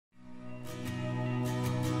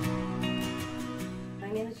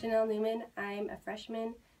Chanel Newman. I'm a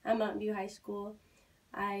freshman at Mountain View High School.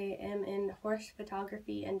 I am in horse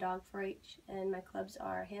photography and dog 4-H, and my clubs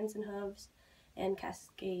are Hands and Hooves and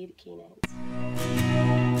Cascade Canines.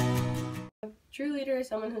 A true leader is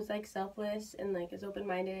someone who's like selfless and like is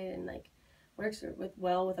open-minded and like works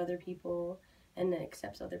well with other people and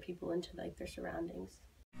accepts other people into like their surroundings.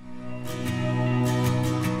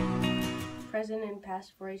 Present and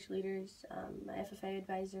past 4-H leaders, my FFA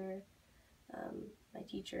advisor, my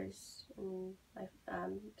teachers, and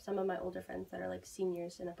some of my older friends that are like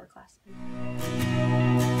seniors and upperclassmen.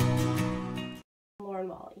 Lauren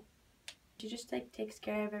Molly. She just like takes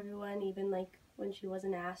care of everyone, even like when she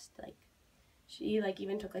wasn't asked. Like she like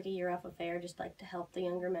even took like a year off of fair just like to help the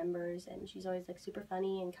younger members, and she's always like super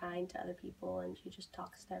funny and kind to other people, and she just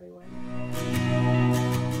talks to everyone.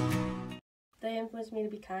 They influenced me to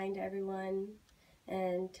be kind to everyone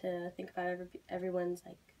and to think about everyone's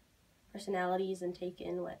like personalities and take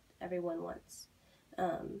in what everyone wants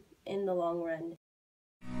in the long run.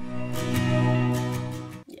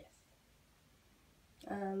 Yes.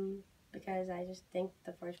 Because I just think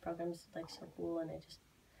the 4-H program is like so cool, and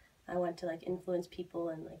I want to like influence people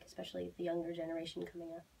and like especially the younger generation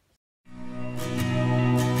coming up.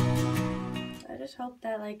 I just hope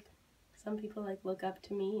that like some people like look up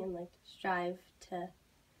to me and like strive to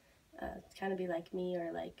kind of be like me,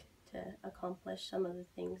 or like to accomplish some of the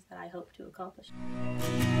things that I hope to accomplish.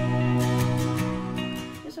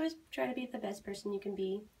 Just always try to be the best person you can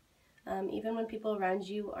be. Even when people around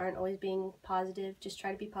you aren't always being positive, just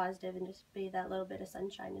try to be positive and just be that little bit of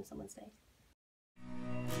sunshine in someone's day.